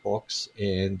got their books,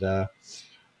 and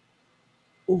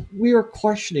we are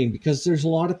questioning, because there's a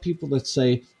lot of people that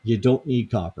say you don't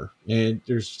need copper, and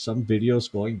there's some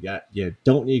videos going, yeah, you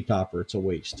don't need copper, it's a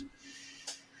waste.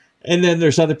 And then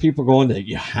there's other people going that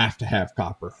you have to have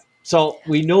copper. So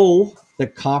we know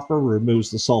that copper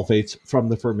removes the sulfates from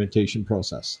the fermentation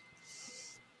process.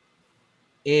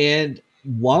 And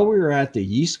while we were at the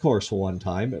yeast course one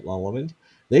time at Lallemand,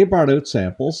 they brought out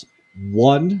samples,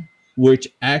 one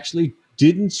which actually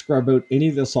didn't scrub out any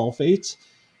of the sulfates,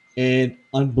 and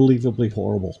unbelievably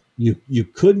horrible. You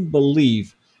couldn't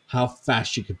believe how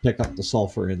fast you could pick up the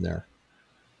sulfur in there.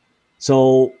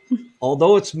 So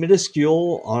although it's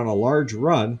minuscule on a large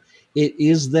run, it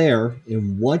is there.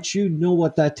 And once you know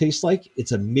what that tastes like,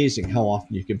 it's amazing how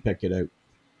often you can pick it out.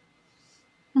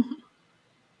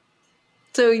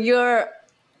 So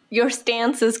your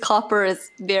stance is copper is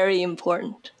very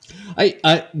important.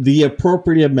 The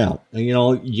appropriate amount.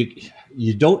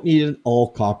 You don't need an all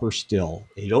copper still.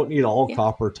 You don't need all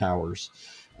copper towers.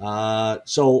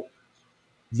 So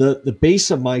the base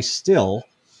of my still,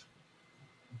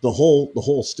 the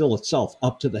whole still itself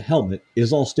up to the helmet,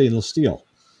 is all stainless steel.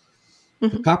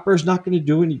 Mm-hmm. The copper is not going to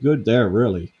do any good there,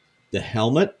 really. The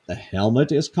helmet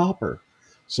is copper.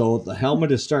 So the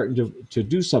helmet is starting to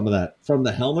do some of that. From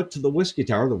the helmet to the whiskey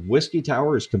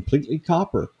tower is completely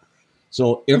copper.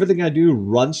 So everything I do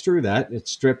runs through that. It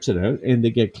strips it out, and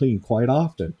they get cleaned quite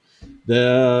often.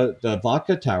 The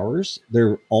vodka towers,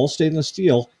 they're all stainless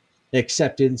steel,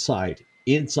 except inside.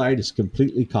 Inside is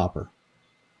completely copper.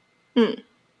 Mm.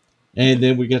 And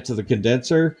then we get to the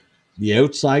condenser. The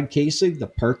outside casing, the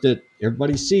part that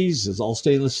everybody sees, is all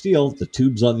stainless steel. The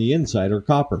tubes on the inside are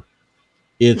copper.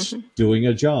 It's doing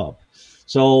a job.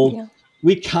 So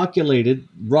we calculated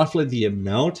roughly the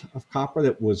amount of copper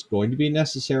that was going to be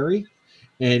necessary.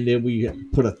 And then we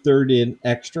put a third in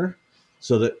extra,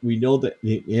 so that we know that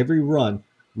in every run,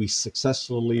 we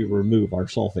successfully remove our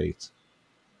sulfates.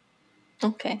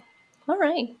 Okay. All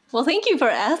right. Well, thank you for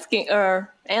asking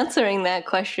or answering that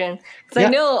question. Because I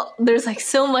know there's like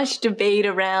so much debate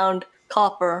around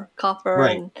copper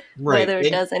and whether it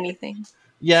does anything.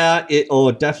 Yeah, it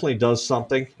definitely does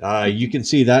something. You can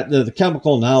see that the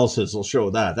chemical analysis will show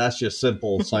that. That's just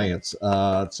simple science.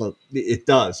 So it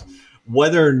does.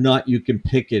 Whether or not you can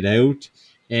pick it out,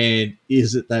 and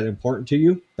is it that important to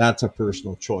you, that's a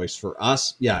personal choice. For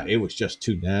us, it was just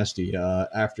too nasty.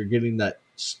 After getting that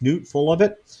snoot full of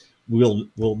it,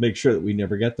 we'll make sure that we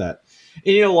never get that.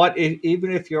 And you know what?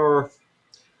 Even if you're,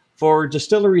 for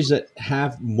distilleries that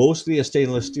have mostly a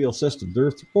stainless steel system,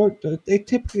 they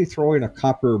typically throw in a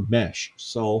copper mesh.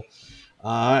 So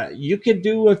you can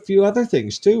do a few other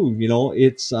things too.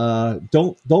 It's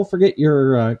don't forget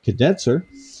your condenser.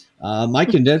 My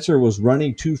condenser was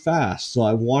running too fast, so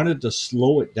I wanted to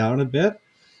slow it down a bit.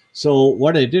 So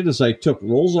what I did is I took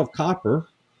rolls of copper,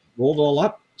 rolled it all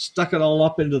up, stuck it all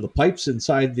up into the pipes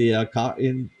inside the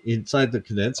inside the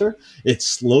condenser. It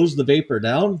slows the vapor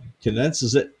down,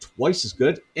 condenses it twice as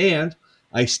good, and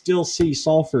I still see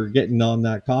sulfur getting on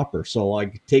that copper. So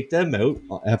I take them out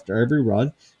after every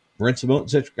run, rinse them out in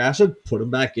citric acid, put them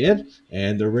back in,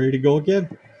 and they're ready to go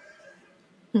again.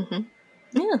 Mm-hmm.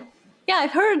 Yeah,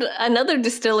 I've heard another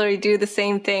distillery do the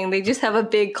same thing. They just have a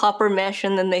big copper mesh,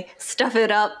 and then they stuff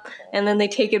it up, and then they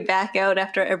take it back out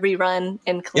after every run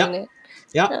and clean it.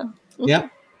 Yeah.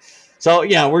 So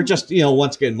we're just,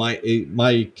 once again,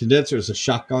 my condenser is a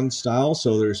shotgun style,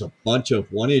 so there's a bunch of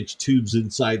 1-inch tubes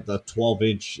inside the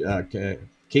 12-inch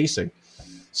casing.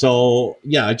 So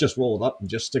I just roll it up and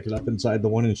just stick it up inside the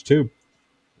 1-inch tube.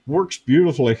 Works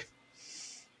beautifully.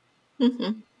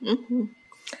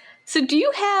 So do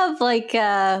you have like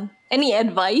any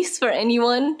advice for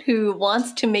anyone who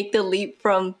wants to make the leap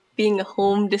from being a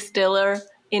home distiller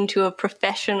into a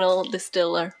professional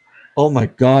distiller? Oh my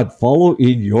God, follow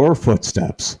in your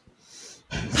footsteps.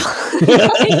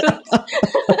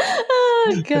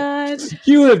 Oh God.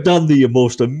 You have done the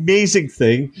most amazing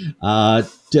thing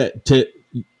to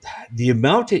the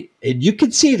amount and you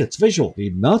can see it, it's visual. The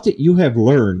amount that you have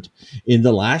learned in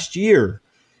the last year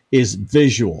is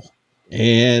visual,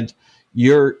 and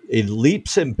you're in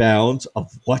leaps and bounds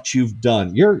of what you've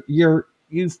done.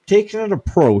 You've taken an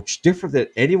approach different than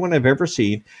anyone I've ever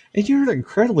seen, and you're an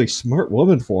incredibly smart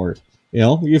woman for it.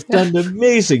 You've done an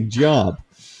amazing job.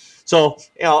 So,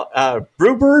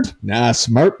 Brewbird, nah,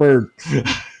 smart bird.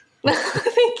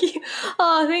 Thank you.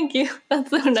 Oh, thank you. That's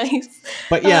so nice.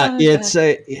 But yeah, it's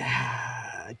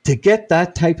to get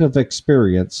that type of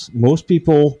experience, most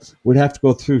people would have to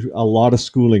go through a lot of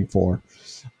schooling for.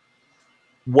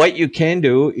 What you can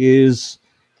do is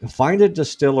find a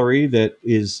distillery that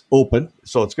is open.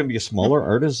 So it's going to be a smaller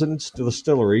artisan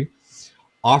distillery.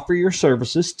 Offer your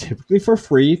services, typically for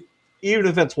free, even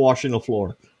if it's washing the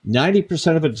floor.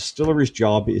 90% of a distillery's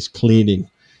job is cleaning.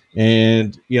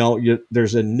 And,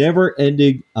 there's a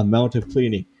never-ending amount of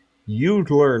cleaning. You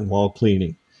learn while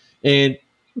cleaning. And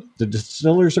the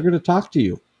distillers are going to talk to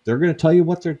you. They're going to tell you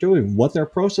what they're doing, what their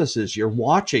process is. You're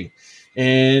watching.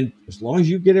 And as long as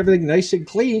you get everything nice and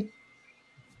clean,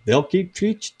 they'll keep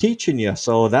teaching you.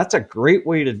 So that's a great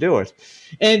way to do it.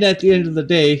 And at the end of the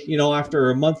day,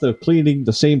 after a month of cleaning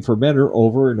the same fermenter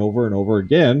over and over and over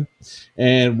again,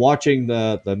 and watching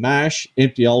the mash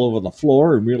empty all over the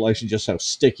floor and realizing just how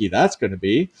sticky that's going to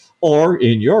be, or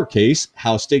in your case,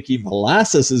 how sticky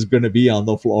molasses is going to be on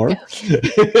the floor.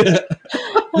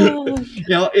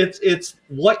 It's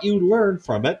what you learn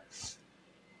from it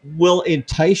will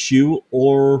entice you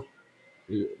or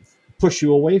push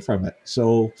you away from it.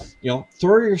 So,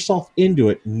 throw yourself into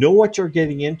it. Know what you're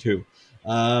getting into.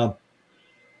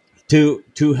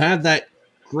 To have that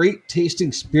great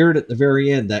tasting spirit at the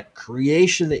very end, that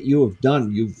creation that you have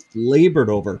done, you've labored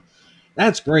over.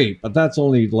 That's great, but that's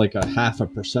only like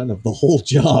 0.5% of the whole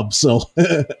job. So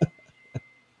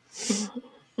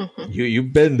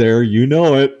you've been there, you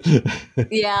know it.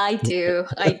 Yeah, I do.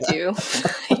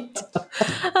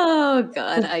 Oh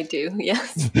God, I do.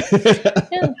 Yes.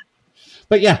 Yeah.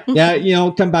 But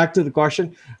yeah, come back to the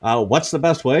question. What's the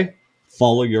best way?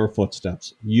 Follow your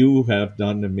footsteps. You have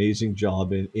done an amazing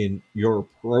job in your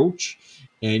approach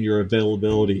and your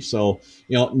availability. So,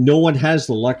 no one has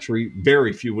the luxury,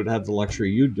 very few would have the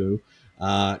luxury you do,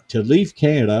 to leave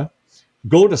Canada,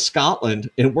 go to Scotland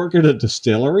and work at a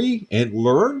distillery and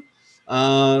learn.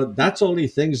 That's only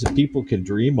things that people can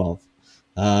dream of.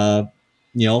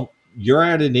 You're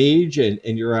at an age and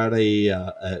you're at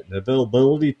an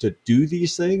availability to do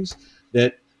these things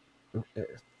that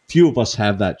few of us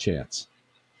have that chance.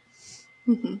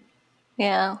 Mm-hmm.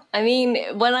 Yeah. I mean,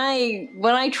 when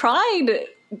I tried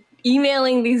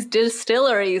emailing these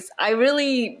distilleries, I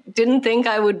really didn't think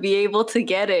I would be able to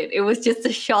get it. It was just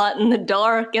a shot in the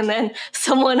dark. And then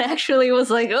someone actually was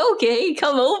like, okay,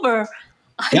 come over.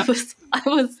 I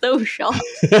was so shocked.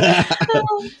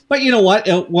 But you know what?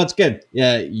 What's good?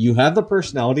 Yeah, you have the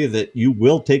personality that you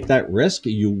will take that risk.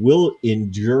 You will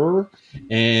endure,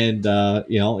 and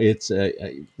it's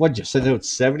what you send out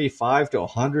 75 to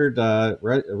 100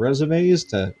 resumes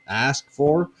to ask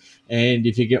for, and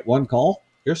if you get one call,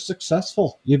 you're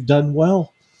successful. You've done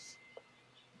well.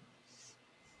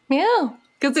 Yeah.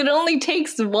 Because it only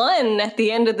takes one at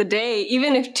the end of the day.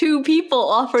 Even if 2 people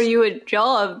offer you a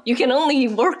job, you can only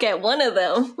work at one of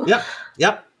them.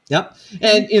 Yep.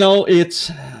 And,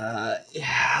 it's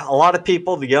a lot of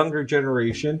people, the younger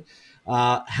generation,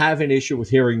 have an issue with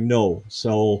hearing no.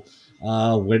 So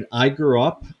when I grew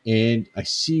up and I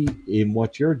see in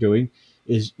what you're doing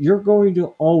is you're going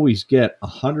to always get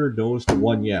 100 no's to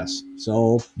 1 yes.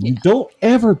 So you don't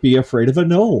ever be afraid of a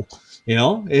no.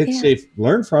 If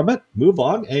learn from it, move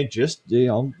on, and just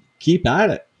keep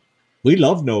at it. We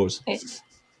love no's.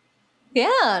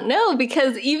 Yeah, no,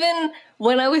 because even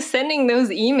when I was sending those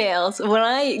emails, when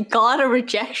I got a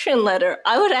rejection letter,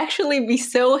 I would actually be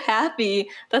so happy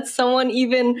that someone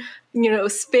even,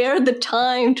 spared the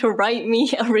time to write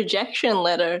me a rejection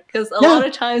letter, because a lot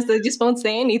of times they just won't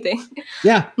say anything.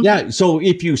 Yeah. So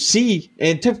if you see,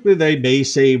 and typically they may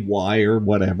say why or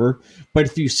whatever, but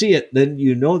if you see it, then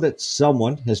you know that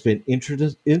someone has been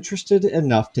interested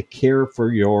enough to care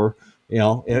for your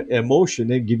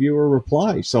emotion and give you a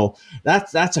reply. So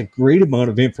that's a great amount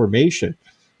of information.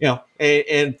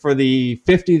 And for the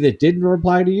 50 that didn't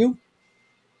reply to you,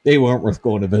 they weren't worth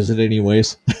going to visit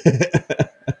anyways.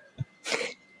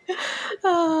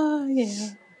 Yeah.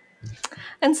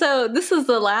 And so this is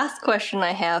the last question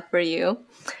I have for you.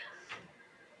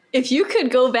 If you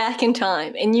could go back in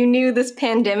time and you knew this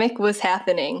pandemic was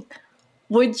happening,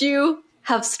 would you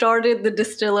have started the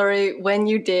distillery when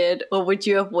you did, or would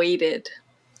you have waited?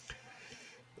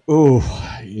 Oh,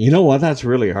 you know what? That's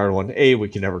really a hard one. A, we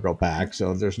can never go back,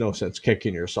 so there's no sense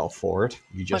kicking yourself for it.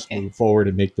 You just Okay. move forward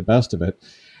and make the best of it.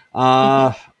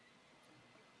 Mm-hmm.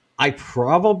 I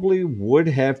probably would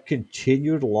have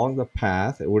continued along the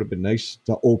path. It would have been nice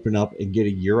to open up and get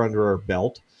a year under our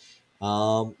belt,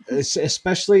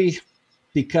 especially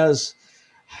because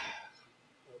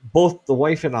both the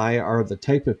wife and I are the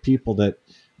type of people that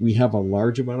we have a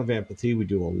large amount of empathy. We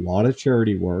do a lot of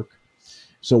charity work.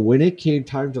 So when it came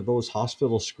time to those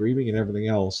hospital screaming and everything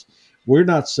else, we're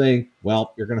not saying,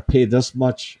 well, you're going to pay this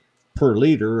much per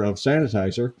liter of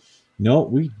sanitizer. No,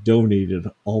 we donated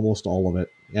almost all of it.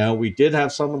 Now, we did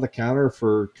have some on the counter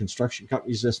for construction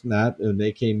companies, this and that, and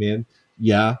they came in.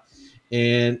 Yeah.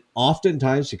 And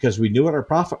oftentimes, because we knew what our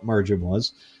profit margin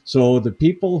was, so the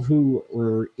people who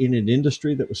were in an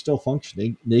industry that was still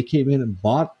functioning, they came in and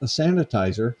bought a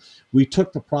sanitizer. We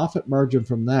took the profit margin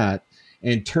from that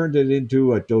and turned it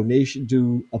into a donation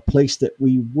to a place that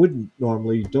we wouldn't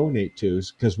normally donate to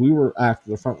because we were after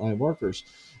the frontline workers.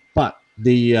 But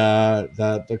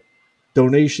the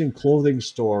donation clothing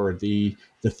store, the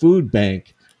food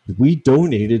bank, we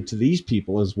donated to these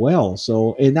people as well.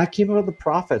 So, and that came out of the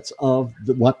profits of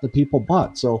what the people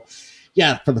bought. So,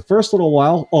 yeah, for the first little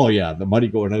while, oh yeah, the money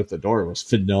going out the door was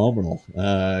phenomenal.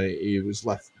 It was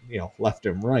left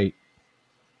and right.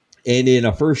 And in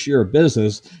a first year of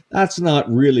business, that's not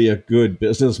really a good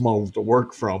business model to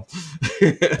work from.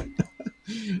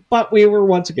 But we were,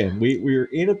 once again, we were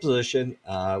in a position,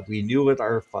 we knew what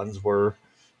our funds were,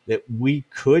 that we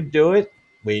could do it.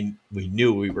 We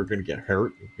knew we were going to get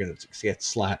hurt, we were going to get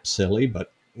slapped silly,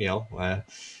 but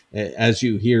as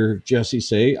you hear Jesse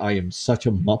say, I am such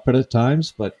a muppet at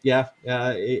times. But yeah,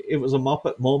 it was a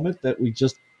muppet moment that we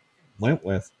just went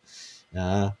with.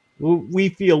 We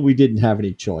feel we didn't have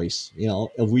any choice.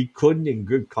 We couldn't, in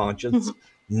good conscience,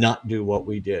 not do what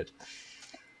we did.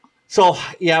 So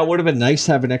yeah, it would have been nice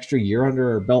to have an extra year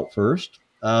under our belt first.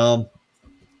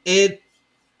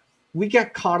 We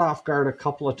got caught off guard a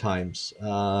couple of times.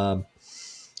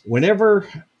 Whenever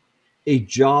a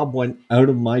job went out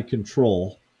of my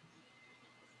control,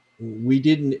 we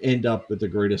didn't end up with the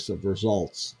greatest of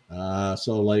results.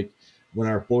 So like when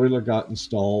our boiler got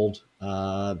installed,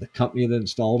 the company that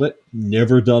installed it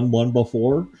never done one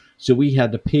before, so we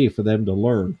had to pay for them to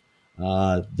learn.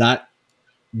 That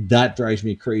drives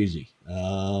me crazy.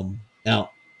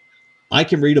 Now I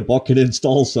can read a book and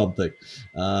install something,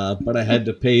 but I had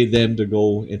to pay them to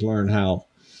go and learn how.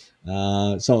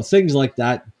 So things like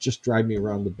that just drive me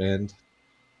around the bend.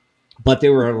 But they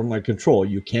were out of my control.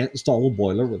 You can't install a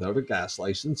boiler without a gas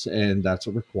license, and that's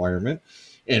a requirement.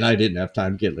 And I didn't have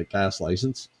time to get a gas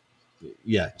license.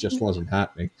 Yeah, it just wasn't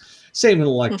happening. Same with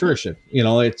an electrician.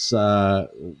 It's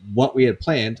what we had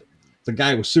planned. The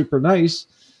guy was super nice,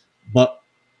 but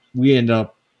we ended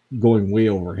up going way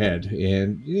overhead.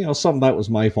 And, some of that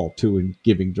was my fault, too, in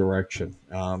giving direction.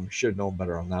 Should have known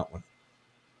better on that one.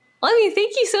 Well,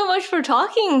 thank you so much for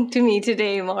talking to me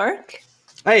today, Mark.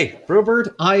 Hey,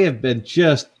 Brewbird, I have been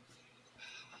just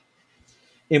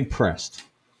impressed.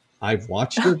 I've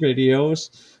watched your videos.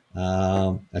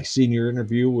 I've seen your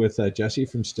interview with Jesse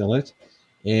from Stillet,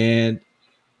 and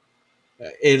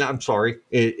I'm sorry,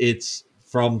 it's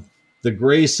from the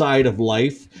gray side of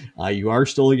life. You are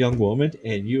still a young woman,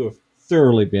 and you have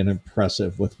thoroughly been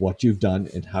impressive with what you've done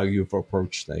and how you've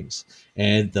approached things,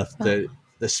 and the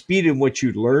speed in which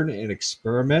you learn and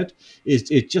experiment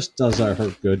it just does our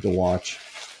heart good to watch.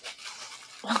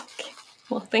 Okay.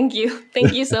 Well, thank you.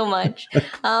 Thank you so much.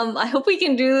 I hope we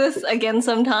can do this again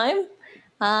sometime.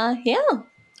 Yeah.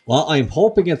 Well, I'm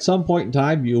hoping at some point in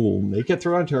time you will make it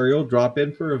through Ontario, drop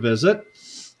in for a visit.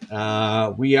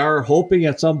 We are hoping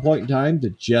at some point in time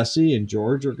that Jesse and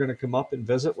George are going to come up and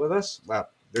visit with us. Well,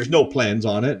 there's no plans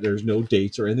on it. There's no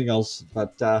dates or anything else.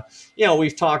 But,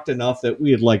 we've talked enough that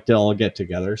we'd like to all get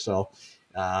together. So,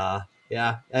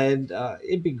 yeah. And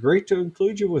it'd be great to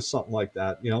include you with something like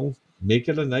that. Make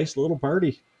it a nice little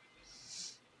party.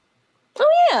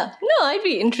 Oh, yeah. No, I'd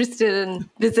be interested in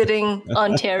visiting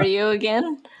Ontario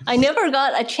again. I never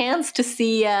got a chance to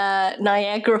see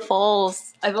Niagara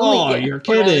Falls. I've only you're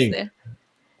kidding.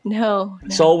 No.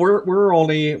 So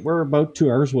we're about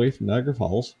 2 hours away from Niagara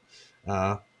Falls.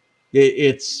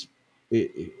 It's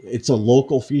a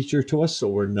local feature to us, so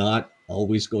we're not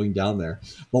always going down there.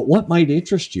 But what might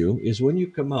interest you is when you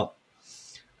come up,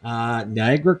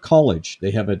 Niagara College.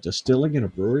 They have a distilling and a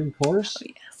brewing course, Oh,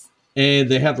 yes. and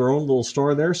they have their own little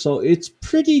store there. So it's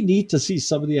pretty neat to see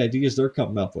some of the ideas they're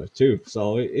coming up with too.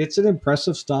 So it's an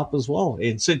impressive stop as well.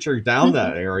 And since you're down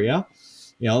that area,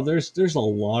 there's a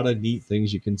lot of neat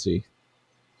things you can see.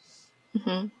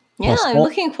 Yeah, Plus, I'm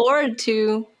looking forward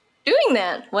to doing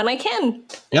that when I can.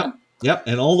 Yep,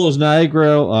 and all those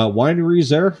Niagara wineries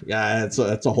there. Yeah,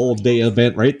 that's a whole day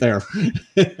event right there.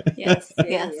 Yes.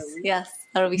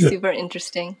 That'll be super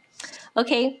interesting.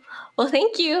 Okay, well,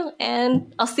 thank you,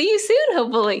 and I'll see you soon,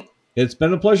 hopefully. It's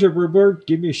been a pleasure, Bluebird.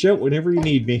 Give me a shout whenever you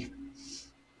need me.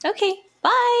 Okay,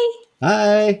 bye.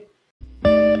 Bye.